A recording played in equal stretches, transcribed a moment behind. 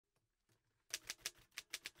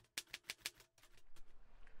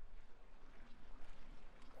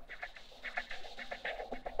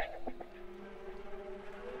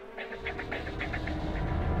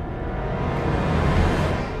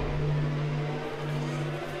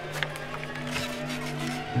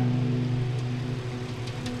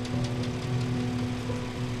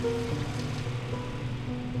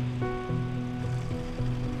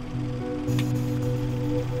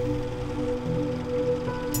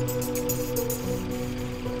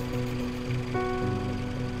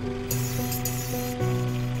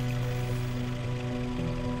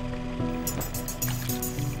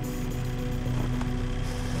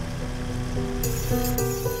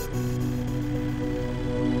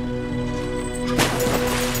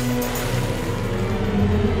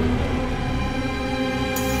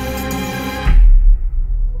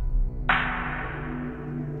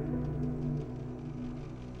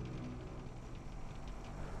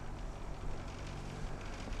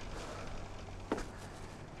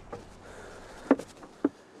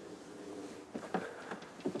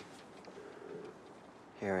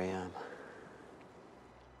here I am.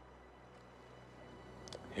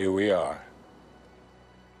 Here we are.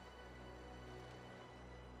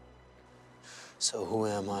 So who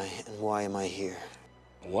am I and why am I here?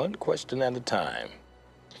 One question at a time.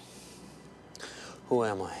 Who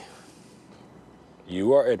am I?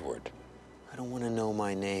 You are Edward. I don't want to know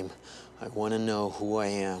my name. I want to know who I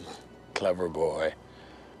am. Clever boy.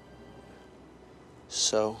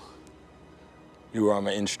 So? You are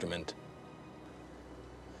my instrument.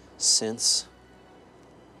 Since?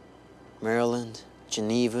 Maryland,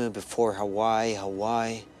 Geneva, before Hawaii.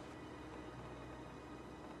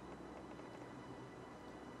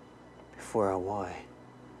 Before Hawaii.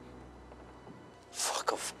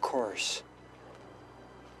 Fuck, of course.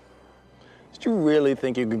 Did you really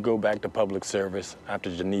think you could go back to public service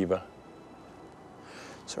after Geneva?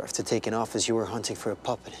 So after taking office, you were hunting for a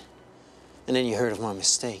puppet. And then you heard of my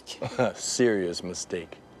mistake. A serious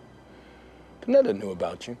mistake. Gennadi knew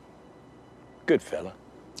about you. Good fella.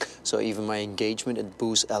 So even my engagement at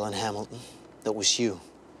Booz Allen Hamilton, that was you.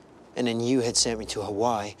 And then you had sent me to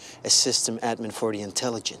Hawaii as system admin for the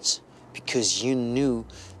intelligence. Because you knew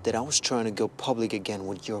that I was trying to go public again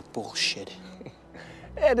with your bullshit.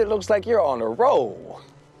 Ed, it looks like you're on a roll.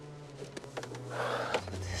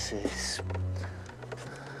 But this is...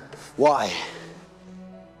 Why?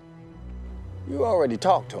 You already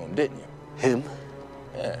talked to him, didn't you? Him?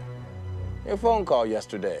 Yeah. Your phone call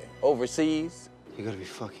yesterday, overseas. You gotta be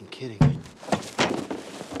fucking kidding me.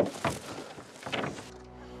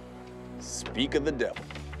 Speak of the devil.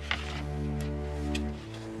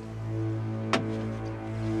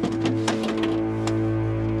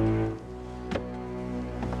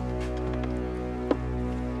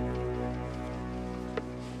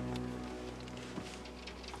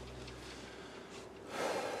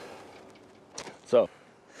 So?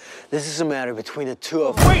 This is a matter between the two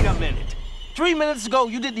of... Wait a minute! 3 minutes ago,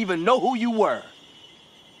 you didn't even know who you were.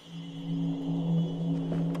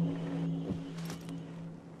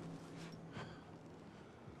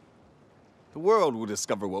 The world will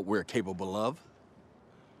discover what we're capable of.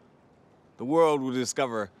 The world will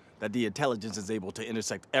discover that the intelligence is able to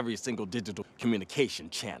intersect every single digital communication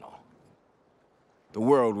channel. The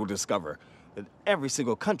world will discover that every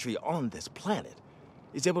single country on this planet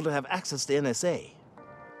is able to have access to NSA.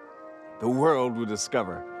 The world will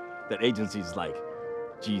discover that agencies like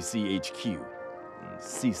GCHQ, and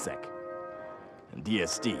CSEC, and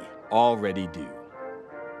DSD already do.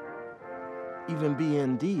 Even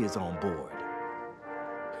BND is on board.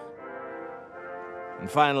 And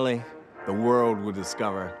finally, the world will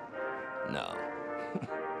discover, no.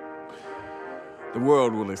 The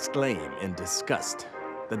world will exclaim in disgust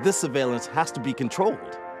that this surveillance has to be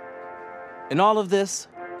controlled. And all of this,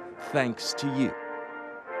 thanks to you.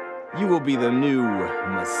 You will be the new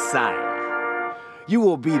Messiah. You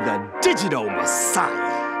will be the digital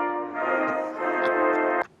Messiah.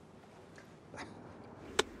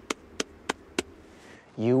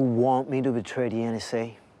 You want me to betray the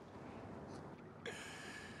NSA?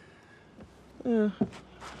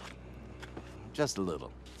 Just a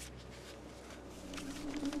little.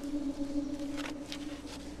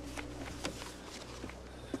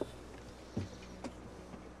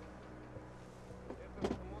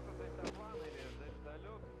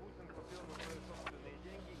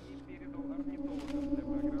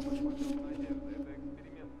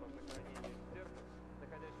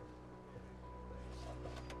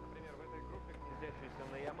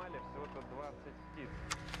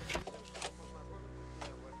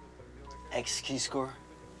 X-key score,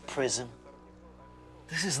 prism.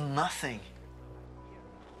 This is nothing.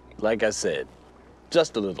 Like I said,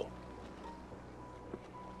 just a little.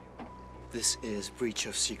 This is breach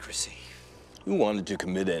of secrecy. You wanted to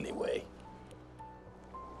commit anyway.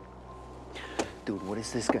 Dude, what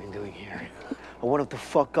is this guy doing here? I want him to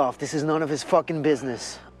fuck off. This is none of his fucking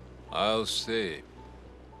business. I'll see.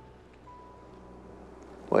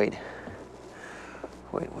 Wait,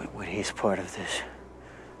 he's part of this.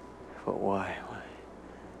 But why?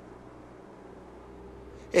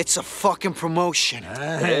 It's a fucking promotion.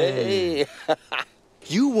 Hey!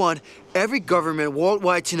 You want every government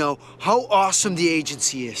worldwide to know how awesome the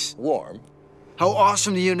agency is. Warm. How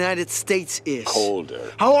awesome the United States is.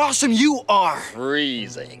 Colder. How awesome you are.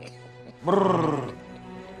 Freezing. Brrr.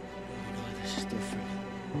 This is different.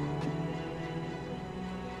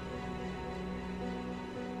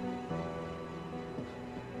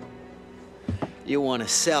 You want to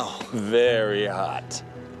sell. Very hot.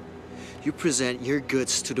 You present your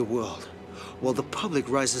goods to the world. While the public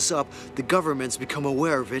rises up, the governments become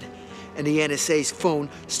aware of it, and the NSA's phone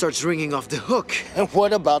starts ringing off the hook. And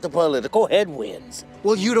what about the political headwinds?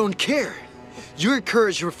 Well, you don't care. You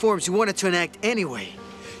encouraged reforms you wanted to enact anyway.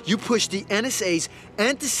 You pushed the NSA's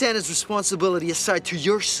and the Senate's responsibility aside to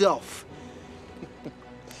yourself.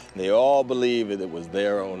 They all believe it was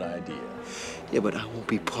their own idea. Yeah, but I won't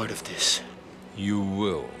be part of this. You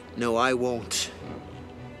will. No, I won't.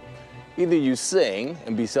 Either you sing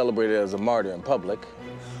and be celebrated as a martyr in public,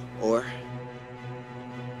 Or?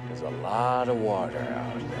 there's a lot of water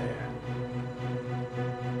out there.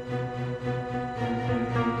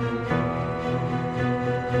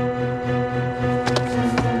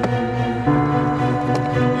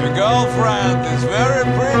 Your girlfriend is very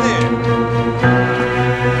pretty.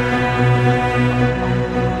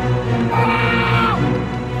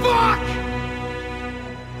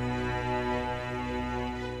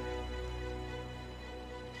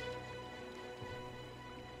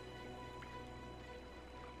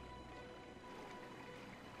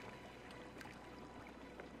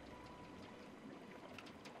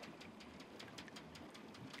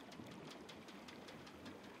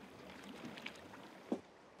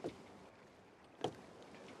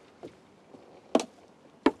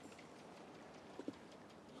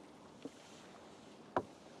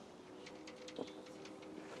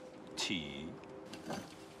 Tea.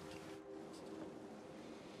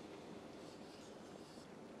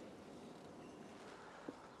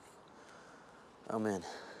 I'm in.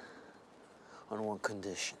 On one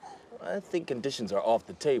condition. I think conditions are off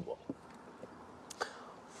the table.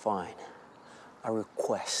 Fine. A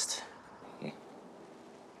request.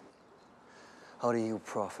 How do you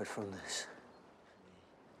profit from this?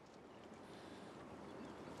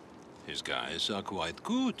 His guys are quite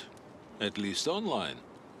good, at least online.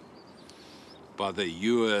 But the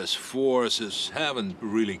US forces haven't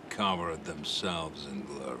really covered themselves in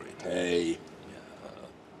glory. Hey.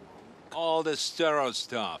 All the sterile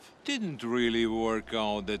stuff didn't really work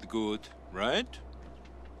out that good, right?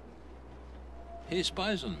 He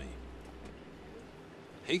spies on me.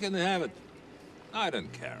 He can have it. I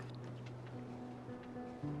don't care.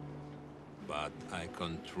 But I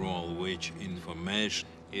control which information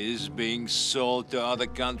is being sold to other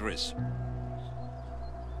countries.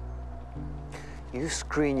 You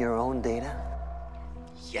screen your own data?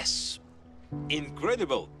 Yes.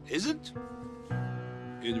 Incredible, isn't?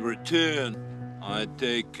 In return, I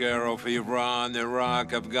take care of Iran,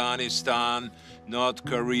 Iraq, Afghanistan, North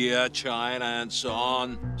Korea, China, and so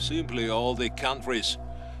on. Simply all the countries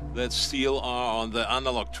that still are on the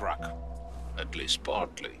analog track. At least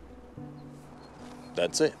partly.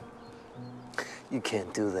 That's it. You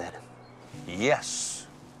can't do that. Yes,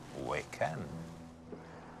 we can.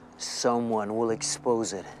 Someone will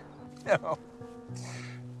expose it. No.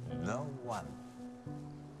 No one.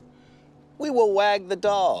 We will wag the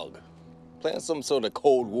dog. Plan some sort of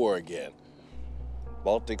Cold War again.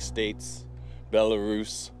 Baltic states,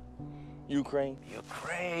 Belarus, Ukraine.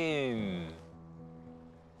 Ukraine.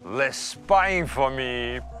 Less spying for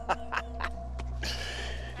me.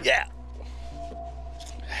 Yeah.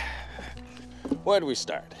 Where do we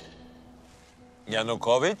start?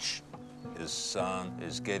 Yanukovych, his son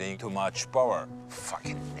is getting too much power.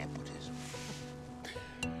 Fucking nepotism.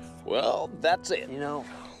 Well, that's it. You know,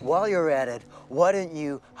 while you're at it, why don't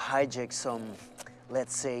you hijack some,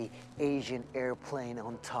 let's say, Asian airplane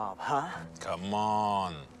on top, huh? Come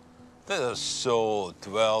on. This is so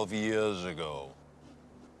 12 years ago.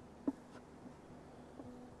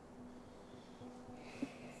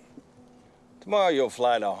 Tomorrow you'll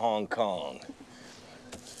fly to Hong Kong.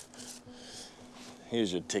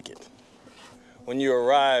 Here's your ticket. When you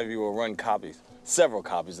arrive, you will run copies, several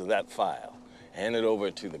copies of that file. Hand it over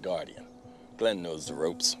to the Guardian. Glenn knows the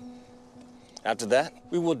ropes. After that,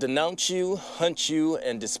 we will denounce you, hunt you,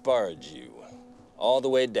 and disparage you. All the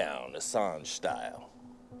way down, Assange style.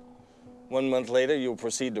 1 month later, you'll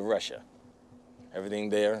proceed to Russia. Everything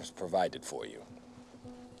there is provided for you.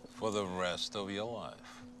 For the rest of your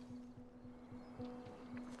life.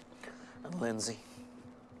 And Lindsay?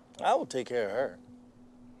 I will take care of her.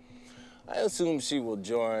 I assume she will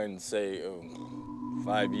join, say,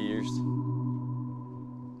 5 years.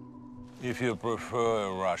 If you prefer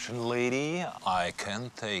a Russian lady, I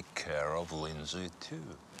can take care of Lindsay too.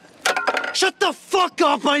 Shut the fuck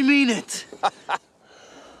up, I mean it!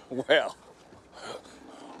 Well,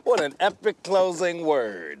 what an epic closing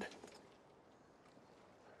word.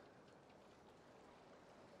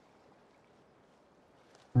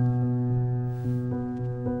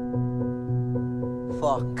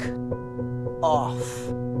 Fuck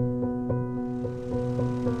off.